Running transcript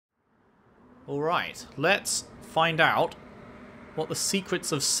Alright, let's find out what the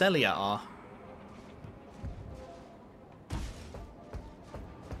secrets of Celia are.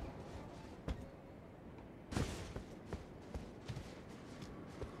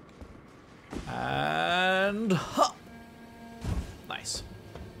 And... ha! Nice.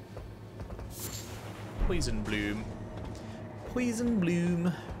 Poison Bloom. Poison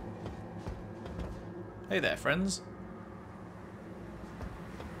Bloom. Hey there, friends.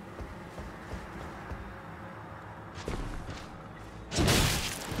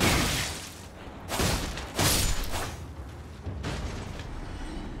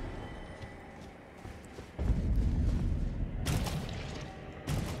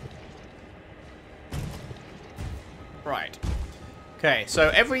 Right. Okay, so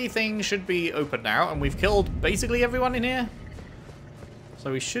everything should be open now, and we've killed basically everyone in here.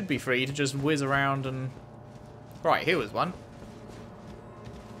 So we should be free to just whiz around and... Right, here was one.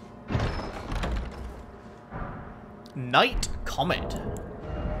 Night Comet.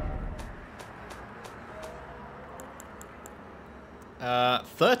 Uh,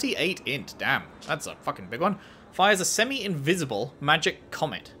 38 int. Damn, that's a fucking big one. Fires a semi-invisible magic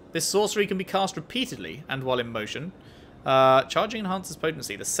comet. This sorcery can be cast repeatedly and while in motion. Charging enhances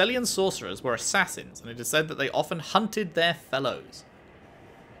potency. The Celian sorcerers were assassins, and it is said that they often hunted their fellows.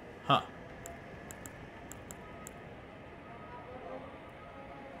 Huh.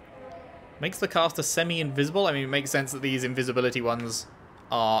 Makes the caster semi-invisible. I mean, it makes sense that these invisibility ones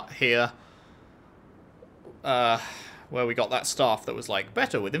are here. Where we got that staff that was like,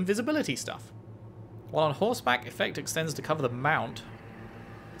 better with invisibility stuff. While on horseback, effect extends to cover the mount.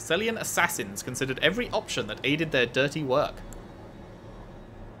 Celian assassins considered every option that aided their dirty work.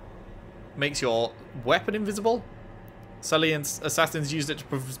 Makes your weapon invisible. Celian assassins used it to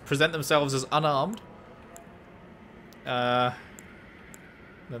present themselves as unarmed. Then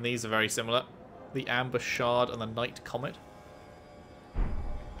these are very similar. The ambush shard and the night comet.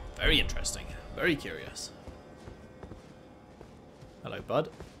 Very interesting. Very curious. Hello, bud.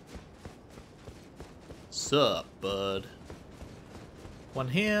 Sup, bud. One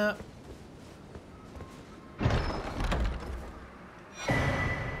here.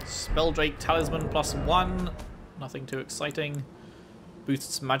 Spelldrake Talisman +1. Nothing too exciting.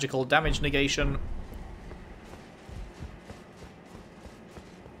 Boosts magical damage negation.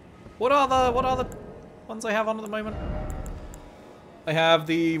 What are the ones I have on at the moment? I have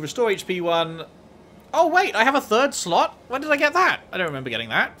the Restore HP one. Oh wait, I have a third slot? When did I get that? I don't remember getting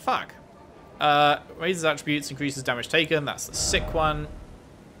that. Fuck. Raises attributes, increases damage taken. That's the sick one.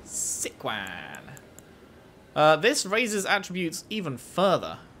 Sick one. This raises attributes even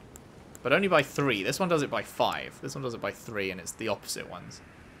further. But only by 3. This one does it by 5. This one does it by 3, and it's the opposite ones.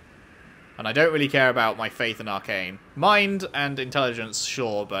 And I don't really care about my faith in arcane. Mind and intelligence,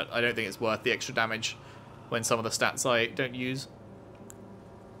 sure, but I don't think it's worth the extra damage when some of the stats I don't use.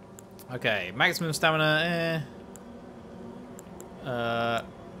 Okay, maximum stamina,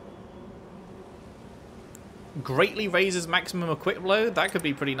 greatly raises maximum equip load. That could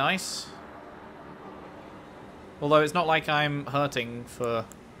be pretty nice. Although it's not like I'm hurting for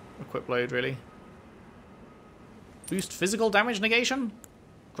equip load, really. Boost physical damage negation?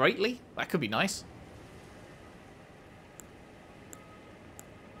 Greatly? That could be nice.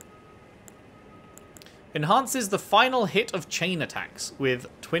 Enhances the final hit of chain attacks with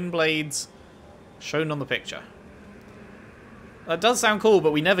twin blades shown on the picture. That does sound cool,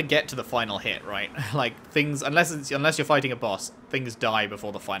 but we never get to the final hit, right? Like, things, unless you're fighting a boss, things die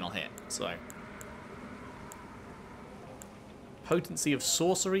before the final hit, so. Potency of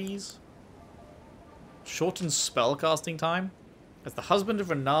sorceries. Shortens spellcasting time. As the husband of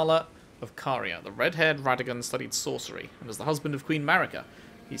Renala of Caria, the red-haired Radagon studied sorcery, and as the husband of Queen Marika,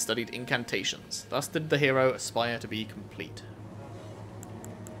 he studied incantations. Thus did the hero aspire to be complete.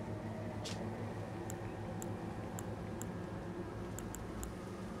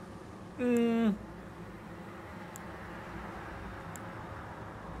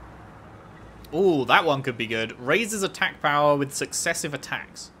 Ooh, that one could be good. Raises attack power with successive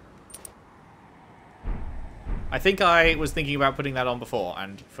attacks. I think I was thinking about putting that on before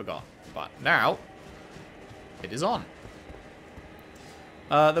and forgot. But now, it is on.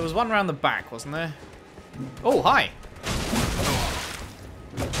 There was one around the back, wasn't there? Oh, hi!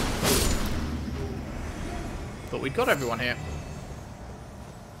 Thought we'd got everyone here.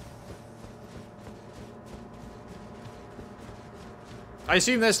 I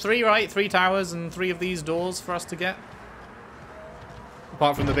assume there's 3, right? 3 towers and 3 of these doors for us to get.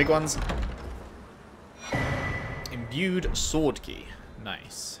 Apart from the big ones. Imbued sword key.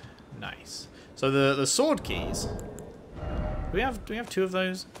 Nice. Nice. So the sword keys. Do we have 2 of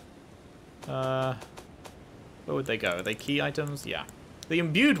those? Where would they go? Are they key items? Yeah. The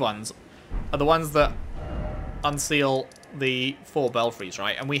imbued ones are the ones that unseal the 4 belfries,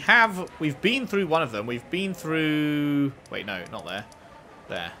 right? And we've been through one of them. We've been through... Wait, no, not there.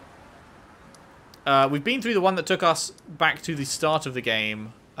 There. We've been through the one that took us back to the start of the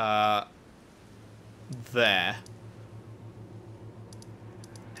game. There.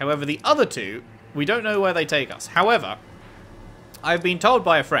 However, the other 2, we don't know where they take us. However, I've been told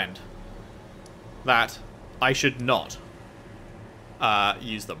by a friend that I should not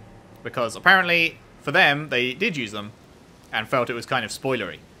use them. Because apparently, for them, they did use them and felt it was kind of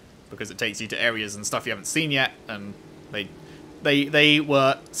spoilery. Because it takes you to areas and stuff you haven't seen yet, and they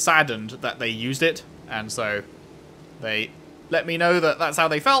were saddened that they used it, and so they let me know that that's how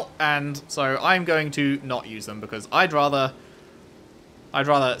they felt, and so I'm going to not use them because I'd rather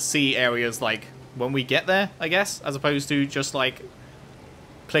see areas like when we get there, I guess, as opposed to just like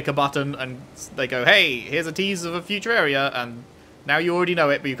click a button and they go, hey, here's a tease of a future area, and now you already know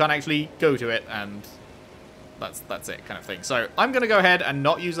it, but you can't actually go to it, and that's it, kind of thing. So I'm going to go ahead and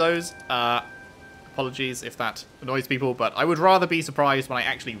not use those. Apologies if that annoys people, but I would rather be surprised when I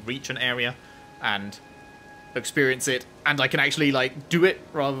actually reach an area and experience it, and I can actually like do it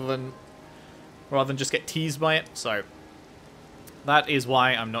rather than just get teased by it. So that is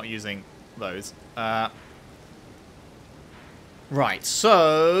why I'm not using those. Right,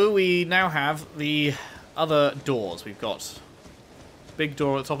 so we now have the other doors. We've got big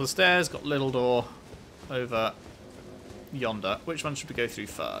door at the top of the stairs, got little door over yonder. Which one should we go through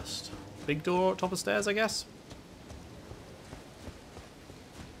first? Big door at top of the stairs, I guess?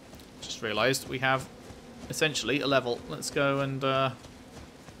 Just realised we have essentially a level. Let's go and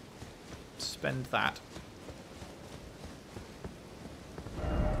spend that.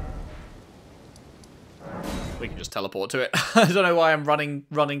 We can just teleport to it. I don't know why I'm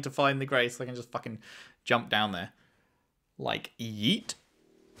running to find the grace. I can just fucking jump down there. Like, yeet.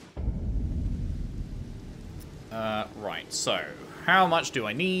 Right, so how much do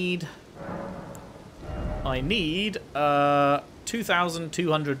I need? I need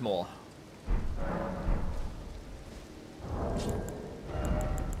 2,200 more.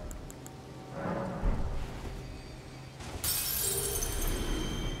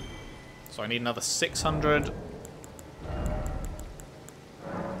 So I need another 600.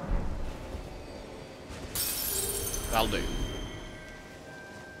 That'll do.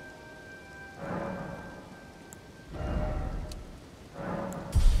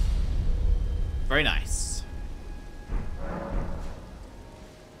 Very nice.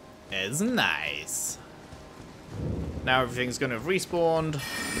 It's nice. Now everything's going to have respawned.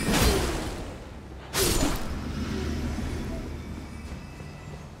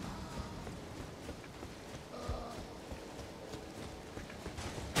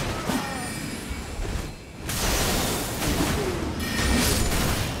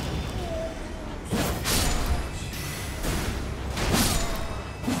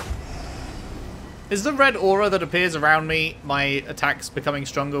 Is the red aura that appears around me my attacks becoming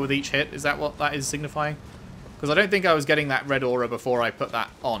stronger with each hit? Is that what that is signifying? Because I don't think I was getting that red aura before I put that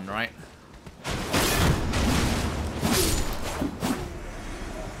on, right?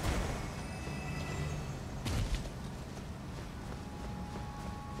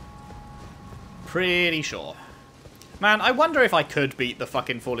 Pretty sure. Man, I wonder if I could beat the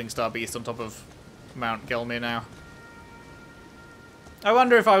fucking Falling Star Beast on top of Mount Gelmir now. I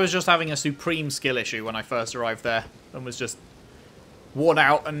wonder if I was just having a supreme skill issue when I first arrived there and was just worn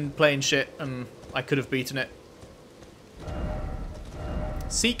out and playing shit and I could have beaten it.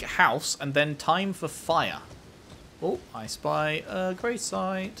 Seek house and then time for fire. Oh, I spy a grey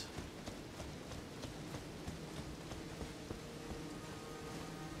site.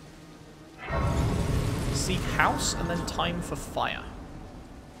 Seek house and then time for fire.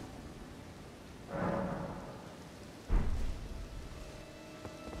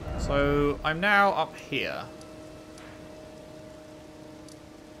 So I'm now up here.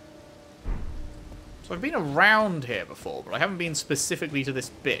 So I've been around here before, but I haven't been specifically to this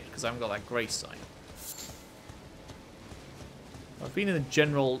bit because I haven't got that grey site. I've been in the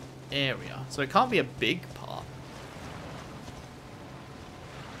general area, so it can't be a big part.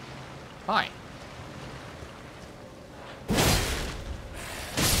 Hi.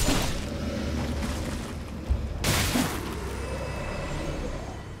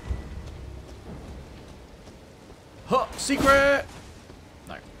 Huh, secret!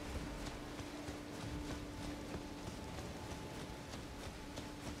 No.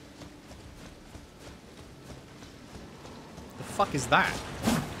 The fuck is that?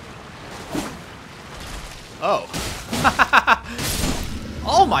 Oh.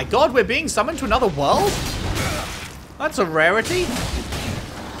 Oh my god, we're being summoned to another world? That's a rarity.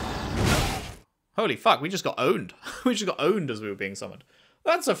 Holy fuck, we just got owned. We just got owned as we were being summoned.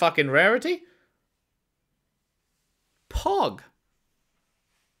 That's a fucking rarity. Pog.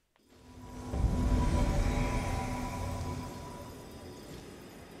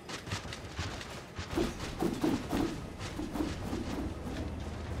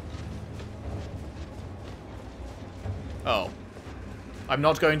 Oh. I'm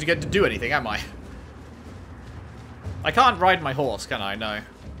not going to get to do anything, am I? I can't ride my horse, can I? No.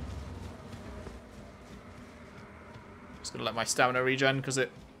 Just gonna let my stamina regen, because it...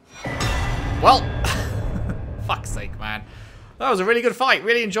 Well! Fuck's sake, man. That was a really good fight.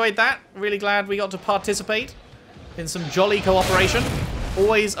 Really enjoyed that. Really glad we got to participate in some jolly cooperation.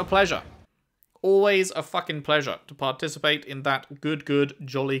 Always a pleasure. Always a fucking pleasure to participate in that good,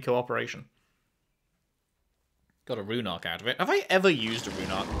 jolly cooperation. Got a rune arc out of it. Have I ever used a rune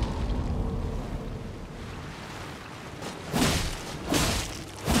arc?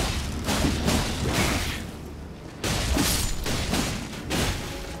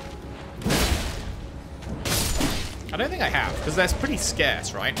 I don't think I have, because they're pretty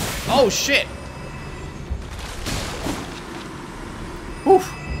scarce, right? Oh, shit!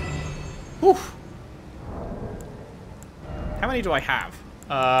 Oof. Oof. How many do I have?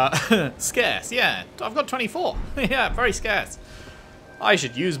 Scarce, yeah. I've got 24. Yeah, very scarce. I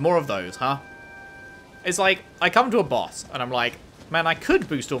should use more of those, huh? It's like, I come to a boss, and I'm like, man, I could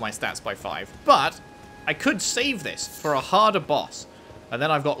boost all my stats by 5, but I could save this for a harder boss. And then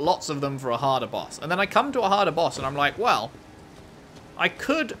I've got lots of them for a harder boss. And then I come to a harder boss, and I'm like, well, I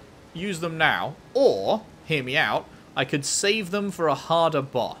could use them now, or, hear me out, I could save them for a harder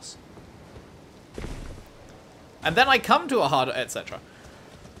boss. And then I come to a harder, etc.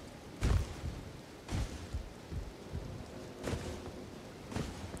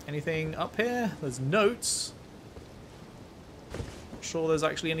 Anything up here? There's notes. Not sure there's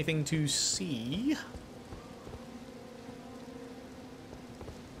actually anything to see.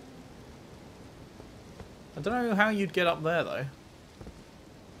 I don't know how you'd get up there, though.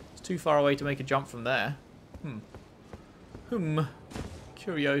 It's too far away to make a jump from there.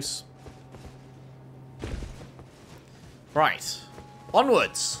 Curious. Right.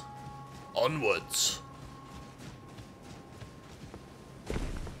 Onwards. Onwards.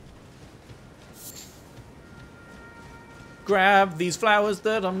 Grab these flowers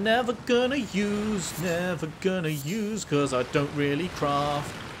that I'm never gonna use, cause I don't really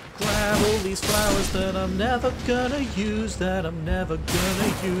craft. Grab all these flowers that I'm never gonna use,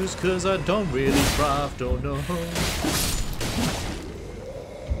 cause I don't really craft, oh no.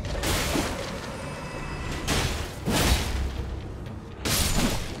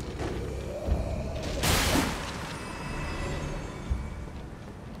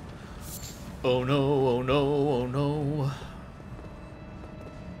 Oh no, oh no, oh no.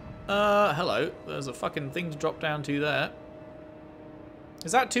 Hello. There's a fucking thing to drop down to there.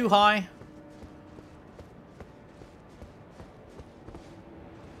 Is that too high?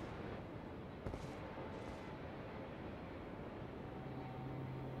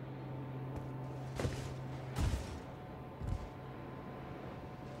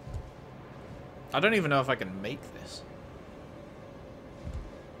 I don't even know if I can make this.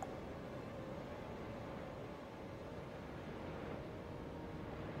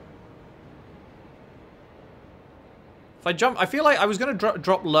 If I jump, I feel like I was going to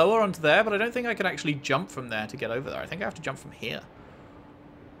drop lower onto there, but I don't think I can actually jump from there to get over there. I think I have to jump from here.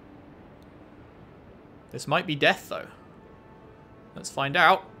 This might be death, though. Let's find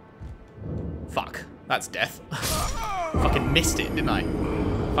out. Fuck. That's death. Fucking missed it, didn't I?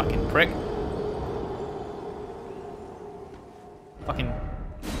 Fucking prick. Fucking...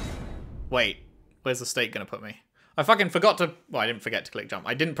 Wait. Where's the stake going to put me? I fucking forgot to... Well, I didn't forget to click jump.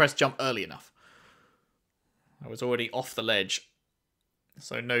 I didn't press jump early enough. I was already off the ledge,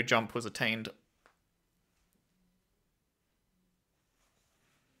 so no jump was attained.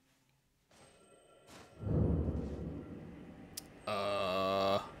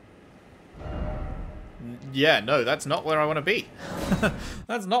 Yeah, no, that's not where I want to be.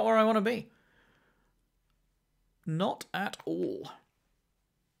 That's not where I want to be. Not at all.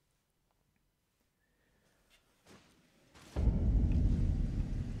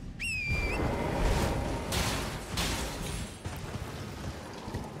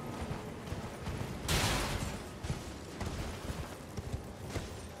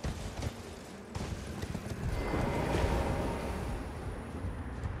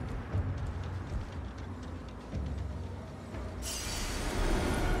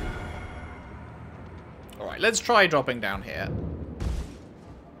 Let's try dropping down here.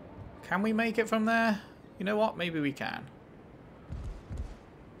 Can we make it from there? You know what? Maybe we can.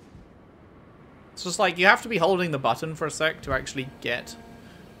 It's just like, you have to be holding the button for a sec to actually get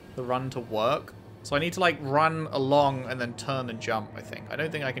the run to work. So I need to like run along and then turn and jump, I think. I don't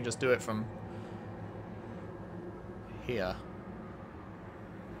think I can just do it from here.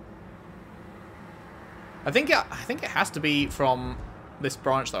 I think it has to be from this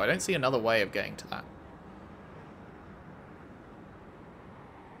branch though. I don't see another way of getting to that.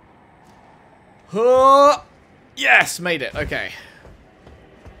 Oh, yes, made it. Okay.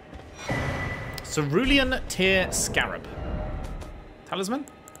 Cerulean Tear Scarab. Talisman?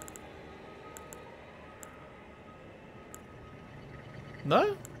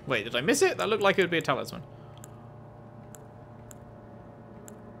 No? Wait, did I miss it? That looked like it would be a talisman.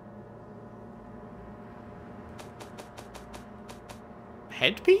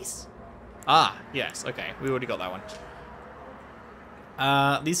 Headpiece? Ah, yes. Okay, we already got that one.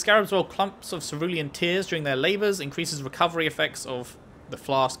 These scarabs roll clumps of cerulean tears during their labors, increases recovery effects of the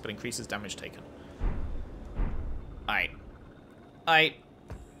flask, but increases damage taken. Aight.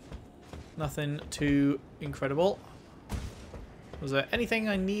 Nothing too incredible. Was there anything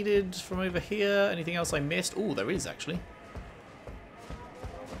I needed from over here? Anything else I missed? Oh, there is actually.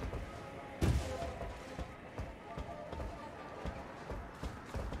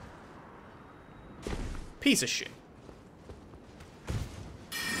 Piece of shit.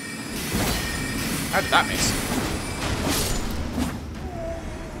 How did that miss?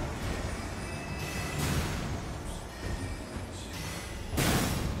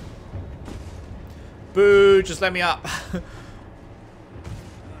 Boo, just let me up.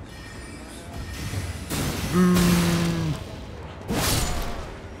 Boo.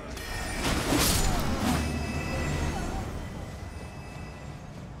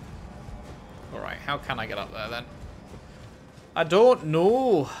 Alright, how can I get up there then? I don't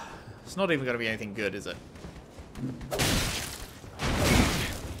know. It's not even going to be anything good, is it?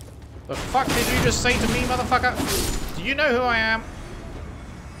 The fuck did you just say to me, motherfucker? Do you know who I am?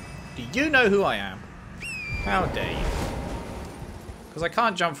 Do you know who I am? How dare you? Because I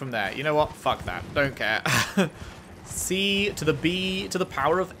can't jump from there. You know what? Fuck that. Don't care. C to the B to the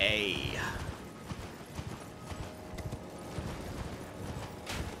power of A.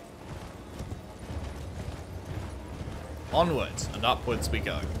 Onwards and upwards we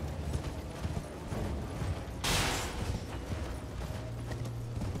go.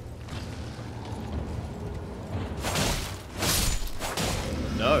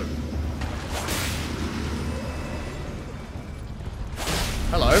 No.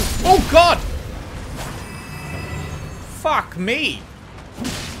 Hello. Oh, God! Fuck me.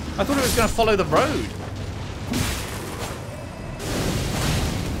 I thought it was going to follow the road.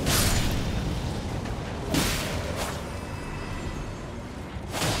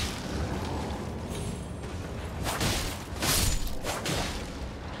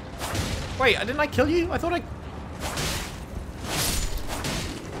 Wait, didn't I kill you? I thought I...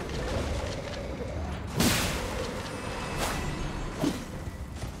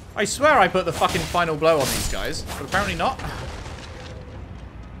 I swear I put the fucking final blow on these guys, but apparently not.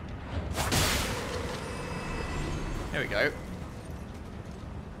 There we go.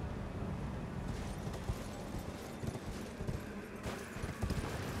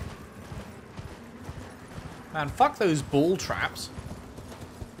 Man, fuck those ball traps.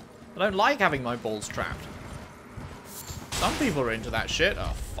 I don't like having my balls trapped. Some people are into that shit.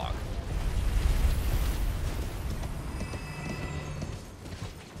 Oh, fuck.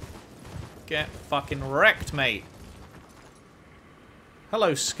 Get fucking wrecked, mate.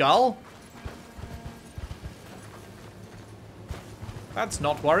 Hello, skull. That's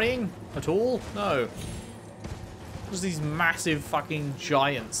not worrying at all. No. Just these massive fucking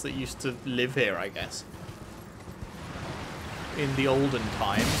giants that used to live here, I guess. In the olden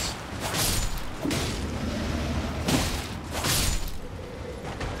times.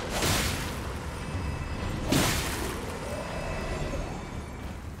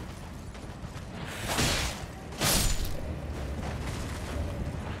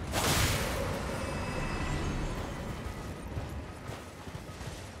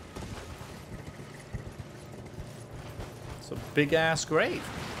 It's a big-ass grave.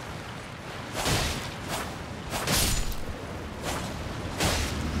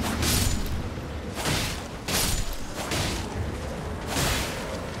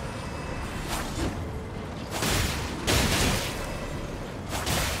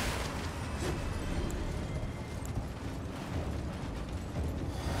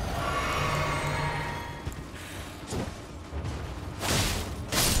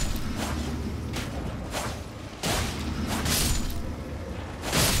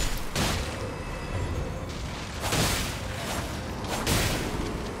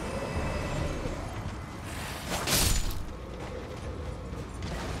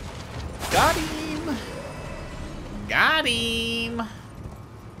 Got him!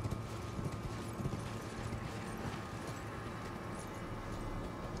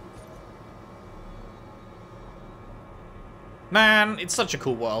 Man, it's such a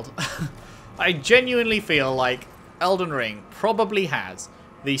cool world. I genuinely feel like Elden Ring probably has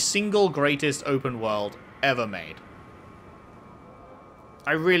the single greatest open world ever made.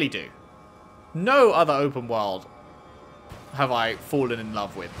 I really do. No other open world have I fallen in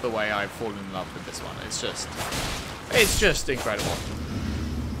love with the way I've fallen in love with this one. It's just incredible.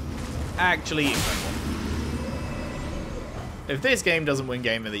 Actually incredible. If this game doesn't win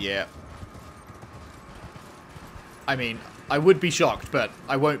Game of the Year, I mean, I would be shocked, but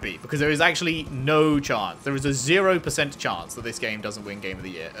I won't be, because there is actually no chance. There is a 0% chance that this game doesn't win Game of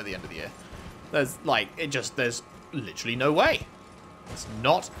the Year at the end of the year. There's, like, there's literally no way. It's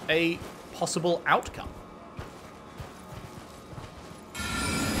not a possible outcome.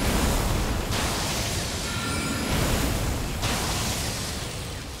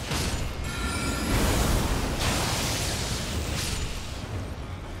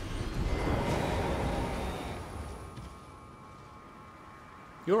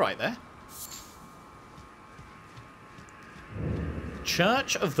 You're right there.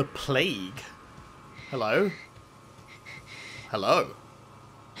 Church of the Plague. Hello? Hello?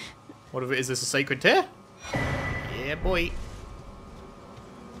 What if it is this a sacred tear? Yeah, boy.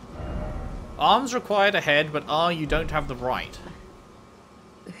 Arms required ahead, but you don't have the right.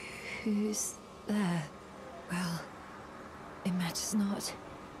 Who's there? Well, it matters not.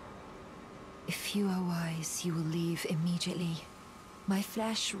 If you are wise, you will leave immediately. My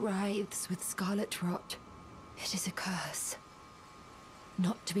flesh writhes with scarlet rot. It is a curse.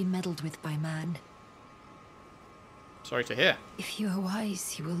 Not to be meddled with by man. Sorry to hear. If you are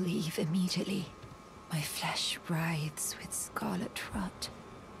wise, you will leave immediately. My flesh writhes with scarlet rot.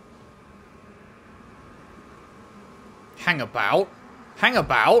 Hang about? Hang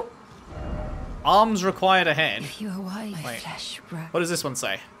about? Arms required ahead. If you are wise, my flesh writhes. What does this one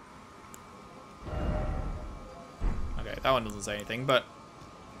say? Okay, that one doesn't say anything, but...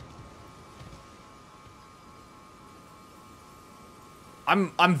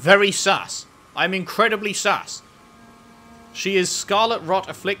 I'm very sus. I'm incredibly sus. She is Scarlet Rot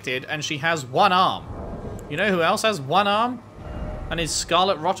afflicted, and she has one arm. You know who else has one arm? And is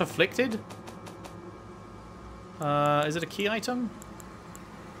Scarlet Rot afflicted? Is it a key item?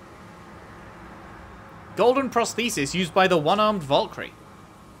 Golden prosthesis used by the one-armed Valkyrie.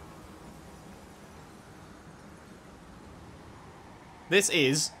 This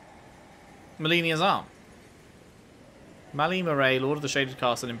is Melinia's arm. Mali Murray, Lord of the Shaded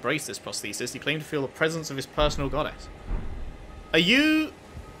Castle, embraced this prosthesis. He claimed to feel the presence of his personal goddess. Are you...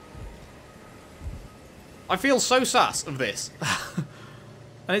 I feel so sus of this.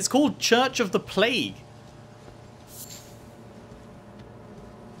 And it's called Church of the Plague.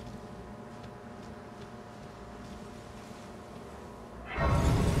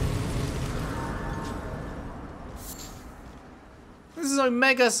 This is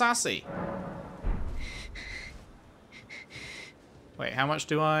Omega Sassy. Wait, how much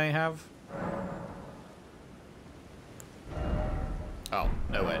do I have? Oh,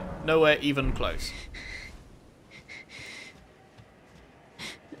 nowhere. Nowhere even close.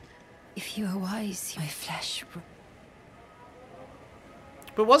 If you are wise, my flesh...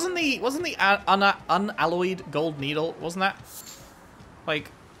 But wasn't the unalloyed gold needle, wasn't that, like,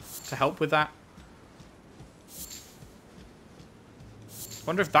 to help with that?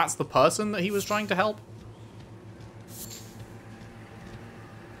 Wonder if that's the person that he was trying to help?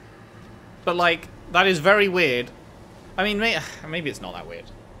 But, like, that is very weird. I mean, maybe it's not that weird.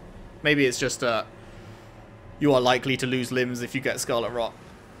 Maybe it's just, you are likely to lose limbs if you get Scarlet Rot.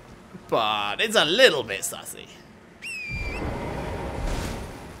 But it's a little bit sussy.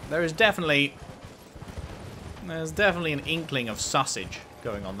 There's definitely an inkling of sausage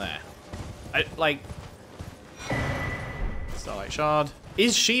going on there. Like... Starlight Shard.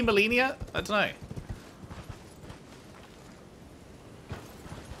 Is she Melinia? I don't know.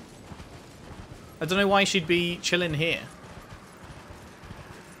 I don't know why she'd be chilling here.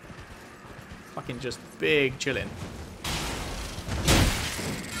 Fucking just big chilling.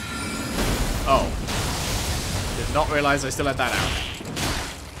 Oh. Did not realise I still had that out.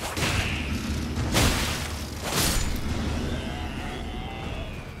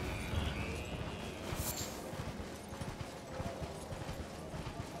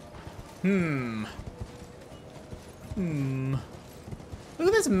 Look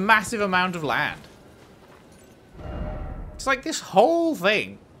at this massive amount of land. It's like this whole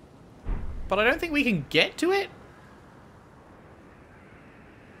thing. But I don't think we can get to it.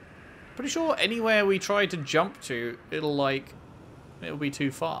 Pretty sure anywhere we try to jump to, it'll be too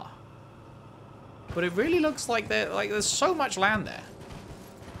far. But it really looks like there's so much land there.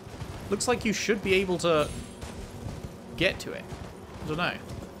 Looks like you should be able to get to it. I don't know.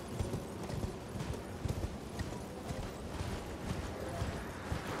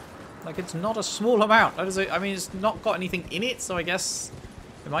 Like, it's not a small amount. I mean, it's not got anything in it, so I guess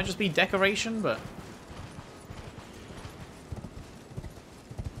it might just be decoration, but...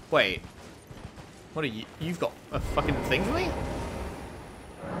 Wait. What are you? You've got a fucking thing for me?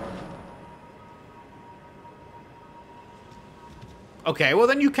 Okay, well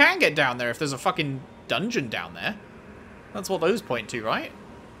then you can get down there if there's a fucking dungeon down there. That's what those point to, right?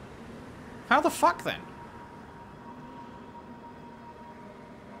 How the fuck then?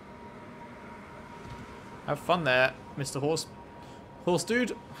 Have fun there, Mr. Horse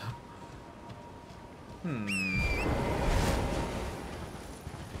dude.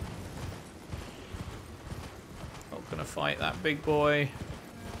 Not gonna fight that big boy.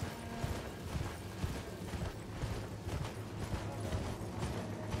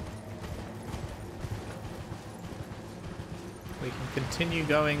 We can continue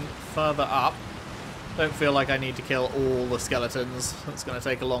going further up. Don't feel like I need to kill all the skeletons. It's gonna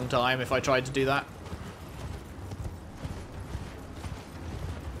take a long time if I tried to do that.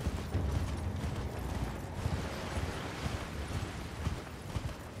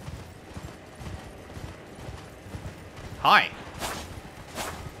 Hi.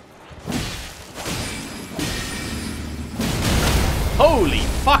 Holy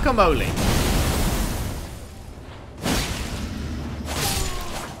fuck-a-moly.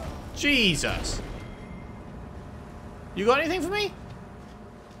 Jesus. You got anything for me?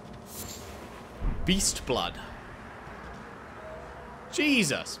 Beast blood.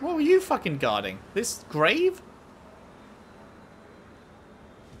 Jesus. What were you fucking guarding? This grave?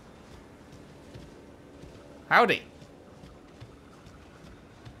 Howdy.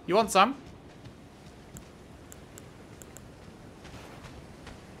 You want some?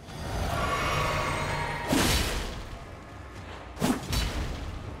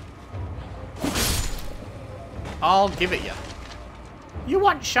 I'll give it ya. You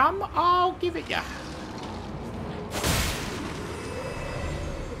want some? I'll give it ya.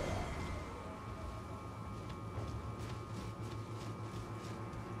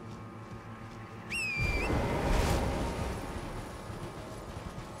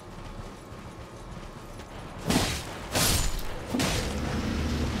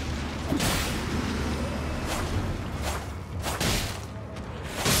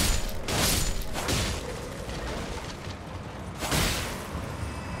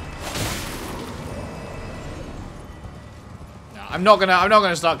 I'm not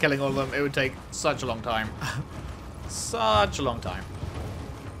gonna start killing all of them. It would take such a long time. Such a long time.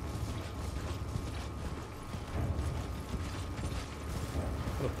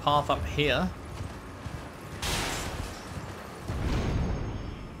 Got a path up here.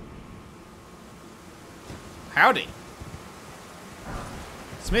 Howdy.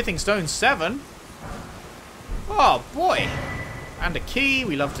 Smithing stone 7. Oh boy. And a key.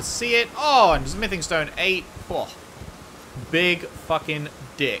 We love to see it. Oh, and smithing stone 8. Oh. Big fucking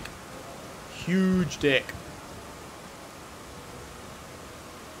dick. Huge dick.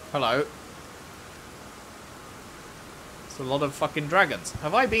 Hello. It's a lot of fucking dragons.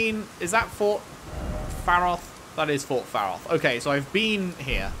 Have I been... Is that Fort Faroth? That is Fort Faroth. Okay, so I've been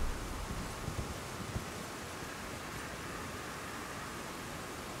here.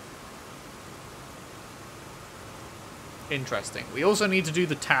 Interesting. We also need to do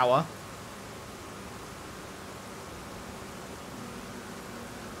the tower.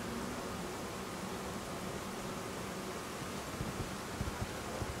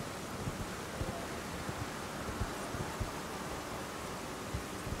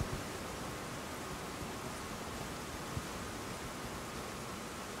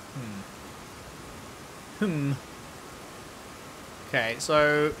 Okay,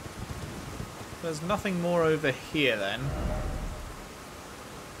 so there's nothing more over here then.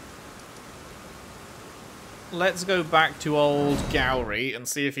 Let's go back to old Gowry and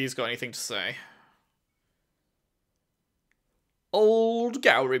see if he's got anything to say. Old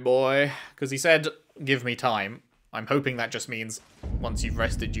Gowry boy. Because he said, give me time. I'm hoping that just means once you've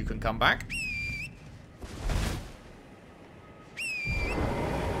rested you can come back.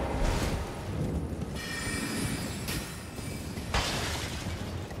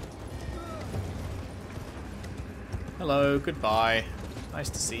 Hello, goodbye. Nice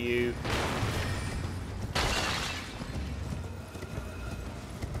to see you.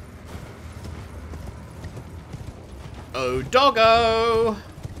 Oh, doggo!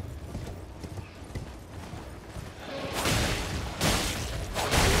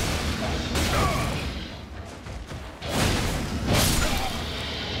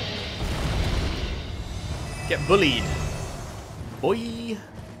 Get bullied. Boy.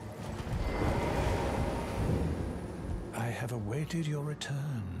 I have awaited your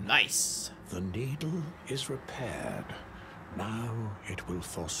return. Nice. The needle is repaired. Now it will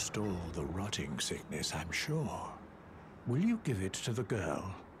forestall the rotting sickness, I'm sure. Will you give it to the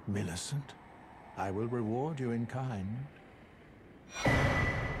girl, Millicent? I will reward you in kind.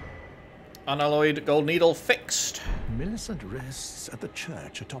 Unalloyed gold needle fixed. Millicent rests at the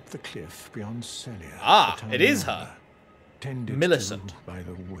church atop the cliff beyond Celia. Ah, it is her. Tended Millicent. to by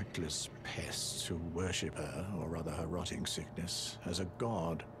the witless pests who worship her, or rather her rotting sickness, as a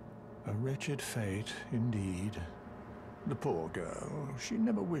god. A wretched fate, indeed. The poor girl, she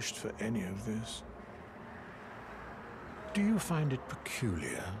never wished for any of this. Do you find it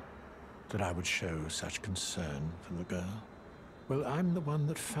peculiar that I would show such concern for the girl? Well, I'm the one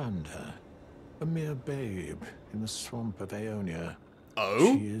that found her. A mere babe in the swamp of Aeonia.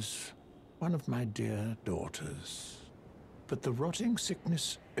 Oh? She is one of my dear daughters. But the rotting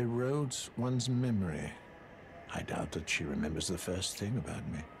sickness erodes one's memory. I doubt that she remembers the first thing about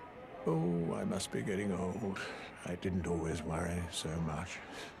me. Oh, I must be getting old. I didn't always worry so much.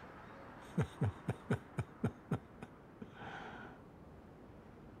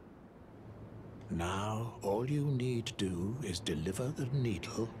 Now, all you need to do is deliver the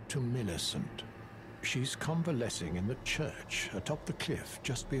needle to Millicent. She's convalescing in the church atop the cliff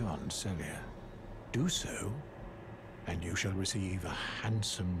just beyond Celia. Do so, and you shall receive a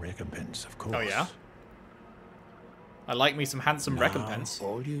handsome recompense, of course. Oh, yeah? I like me some handsome Now, recompense.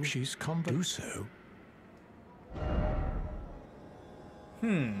 All you she's do so.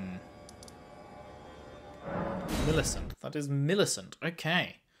 Millicent. That is Millicent.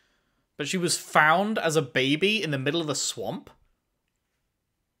 Okay. But she was found as a baby in the middle of the swamp?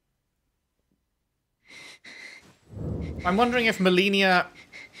 I'm wondering if Melania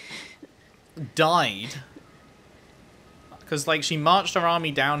died. Because, like, she marched her army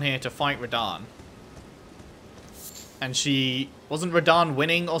down here to fight Radahn. And she... Wasn't Radahn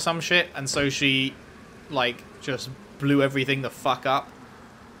winning or some shit? And so she, like, just blew everything the fuck up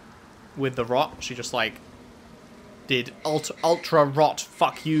with the rot. She just, like, did ultra rot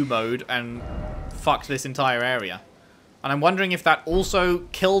fuck you mode and fucked this entire area. And I'm wondering if that also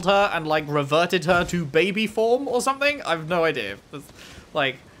killed her and, like, reverted her to baby form or something? I have no idea.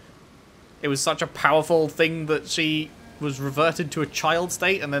 Like, it was such a powerful thing that she was reverted to a child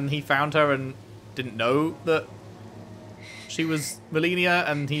state, and then he found her and didn't know that she was Melania,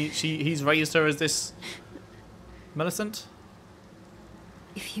 and he's raised her as this Millicent.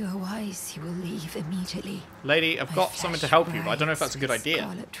 If you are wise, you will leave immediately. Lady, I've got something to help you, but I don't know if that's a good idea.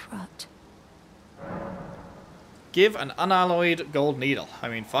 Scarlet rot. Give an unalloyed gold needle. I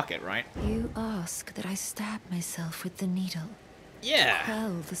mean, fuck it, right? You ask that I stab myself with the needle. Yeah.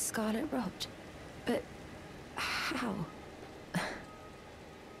 Quell the scarlet rot. But how?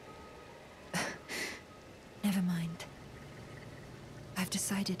 Never mind. I've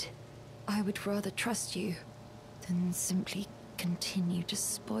decided I would rather trust you than simply continue to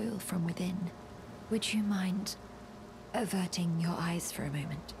spoil from within. Would you mind averting your eyes for a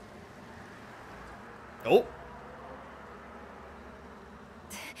moment? Oh.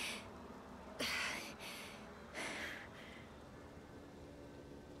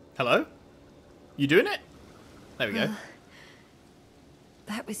 Hello? You doing it? There we go.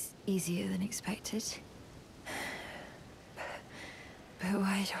 That was easier than expected. But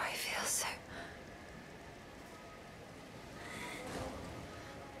why do I feel so...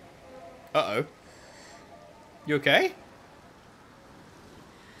 Uh-oh. You okay?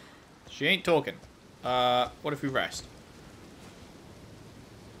 She ain't talking. What if we rest?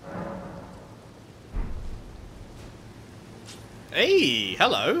 Hey,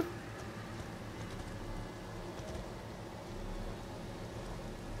 hello.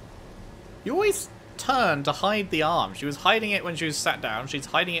 You always turn to hide the arm. She was hiding it when she was sat down. She's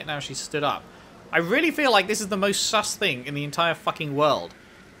hiding it now she's stood up. I really feel like this is the most sus thing in the entire fucking world.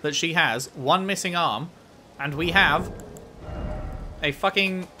 That she has one missing arm, and we have a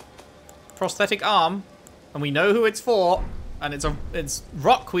fucking prosthetic arm, and we know who it's for, and it's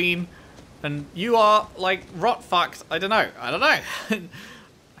Rot Queen, and you are, like, rot fucked. I don't know. I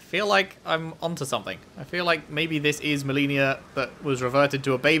feel like I'm onto something. I feel like maybe this is Melania that was reverted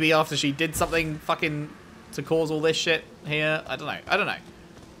to a baby after she did something fucking to cause all this shit here. I don't know.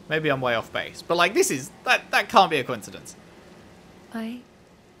 Maybe I'm way off base. But, like, this is... That can't be a coincidence. I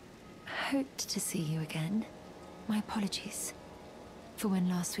hoped to see you again. My apologies for when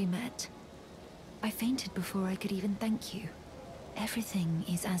last we met. I fainted before I could even thank you. Everything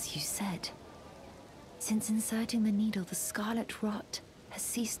is as you said. Since inserting the needle, the scarlet rot has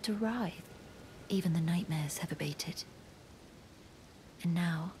ceased to writhe. even the nightmares have abated. And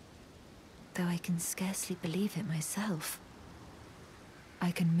now, though I can scarcely believe it myself,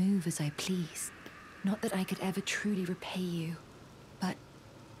 I can move as I please. Not that I could ever truly repay you, but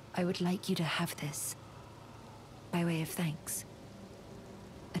I would like you to have this, by way of thanks.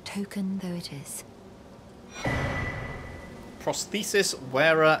 A token though it is. Prosthesis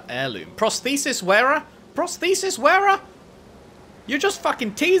wearer heirloom. Prosthesis wearer? Prosthesis wearer? You're just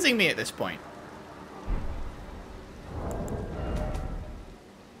fucking teasing me at this point.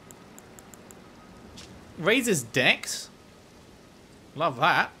 Raises dex. Love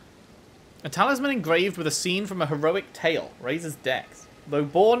that. A talisman engraved with a scene from a heroic tale. Raises dex. Though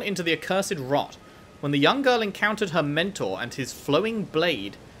born into the accursed rot, when the young girl encountered her mentor and his flowing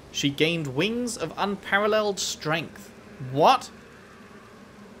blade, she gained wings of unparalleled strength. What?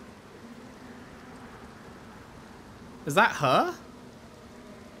 Is that her?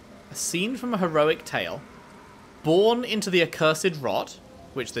 A scene from a heroic tale. Born into the accursed rot,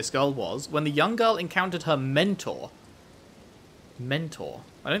 which this girl was, when the young girl encountered her mentor. Mentor?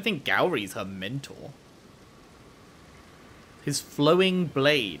 I don't think Gowry's her mentor. His flowing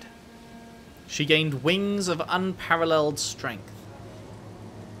blade. She gained wings of unparalleled strength.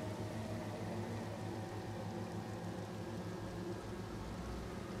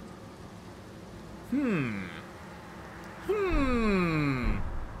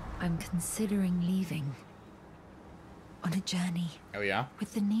 I'm considering leaving. On a journey. Oh yeah?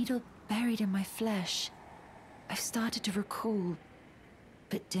 With the needle buried in my flesh, I've started to recall,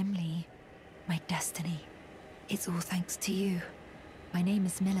 but dimly, my destiny. It's all thanks to you. My name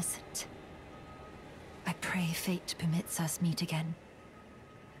is Millicent. I pray fate permits us meet again.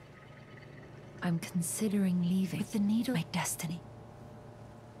 I'm considering leaving with the needle, my destiny.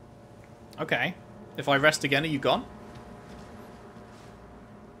 Okay. If I rest again, are you gone?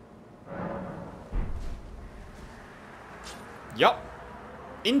 Yup.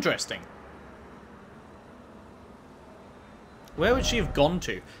 Interesting. Where would she have gone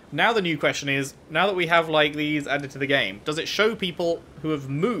to? Now the new question is, now that we have like these added to the game, does it show people who have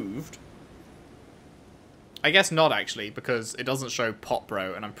moved? I guess not actually, because it doesn't show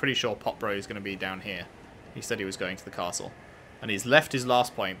Popbro, and I'm pretty sure Popbro is going to be down here. He said he was going to the castle. And he's left his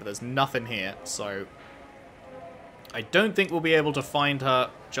last point, but there's nothing here, so I don't think we'll be able to find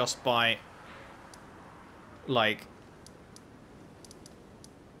her just by, like,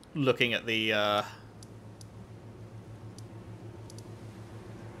 looking at the,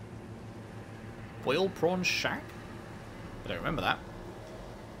 Boiled Prawn Shack? I don't remember that.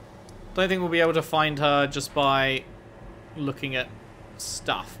 Don't think we'll be able to find her just by looking at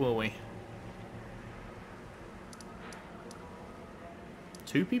stuff, will we?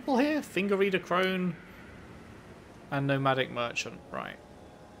 Two people here? Finger Reader Crone and Nomadic Merchant. Right.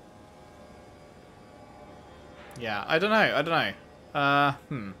 Yeah, I don't know.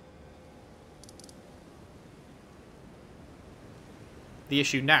 The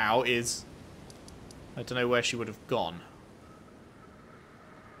issue now is I don't know where she would have gone.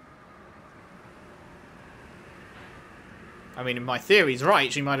 I mean, if my theory's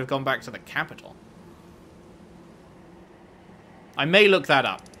right, she might have gone back to the capital. I may look that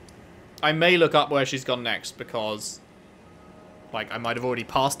up. I may look up where she's gone next, because, like, I might have already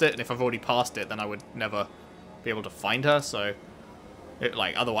passed it, and if I've already passed it, then I would never be able to find her, so,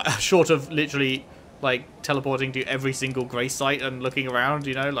 like, otherwise, short of literally, like, teleporting to every single grace site and looking around,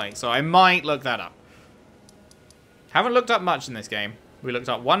 you know, like, so I might look that up. Haven't looked up much in this game. We looked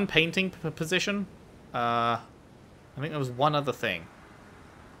up one painting position. I think there was one other thing.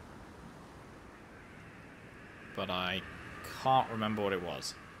 But I can't remember what it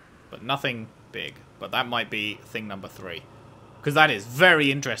was. But nothing big. But that might be thing number 3. Because that is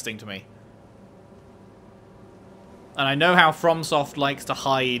very interesting to me. And I know how FromSoft likes to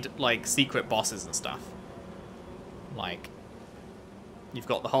hide, like, secret bosses and stuff. Like, you've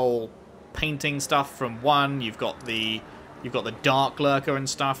got the whole painting stuff from 1. You've got the Dark Lurker and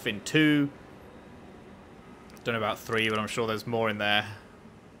stuff in 2. Don't know about 3, but I'm sure there's more in there.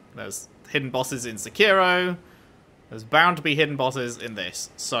 There's hidden bosses in Sekiro. There's bound to be hidden bosses in this.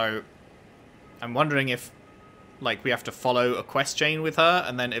 So, I'm wondering if, like, we have to follow a quest chain with her,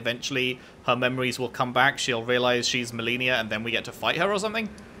 and then eventually her memories will come back, she'll realize she's Malenia, and then we get to fight her or something.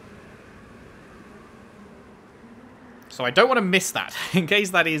 So I don't want to miss that, in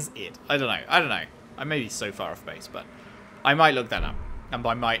case that is it. I don't know. I may be so far off base, but I might look that up. And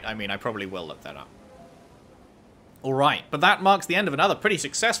by might, I mean I probably will look that up. Alright, but that marks the end of another pretty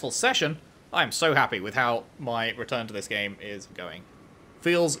successful session. I am so happy with how my return to this game is going.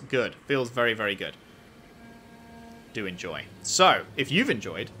 Feels good. Feels very, very good. do enjoy. So, if you've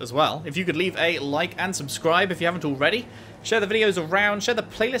enjoyed as well, if you could leave a like and subscribe if you haven't already, share the videos around, share the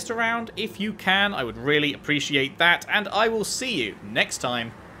playlist around if you can, I would really appreciate that, and I will see you next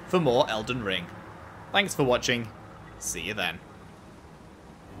time for more Elden Ring. Thanks for watching, see you then.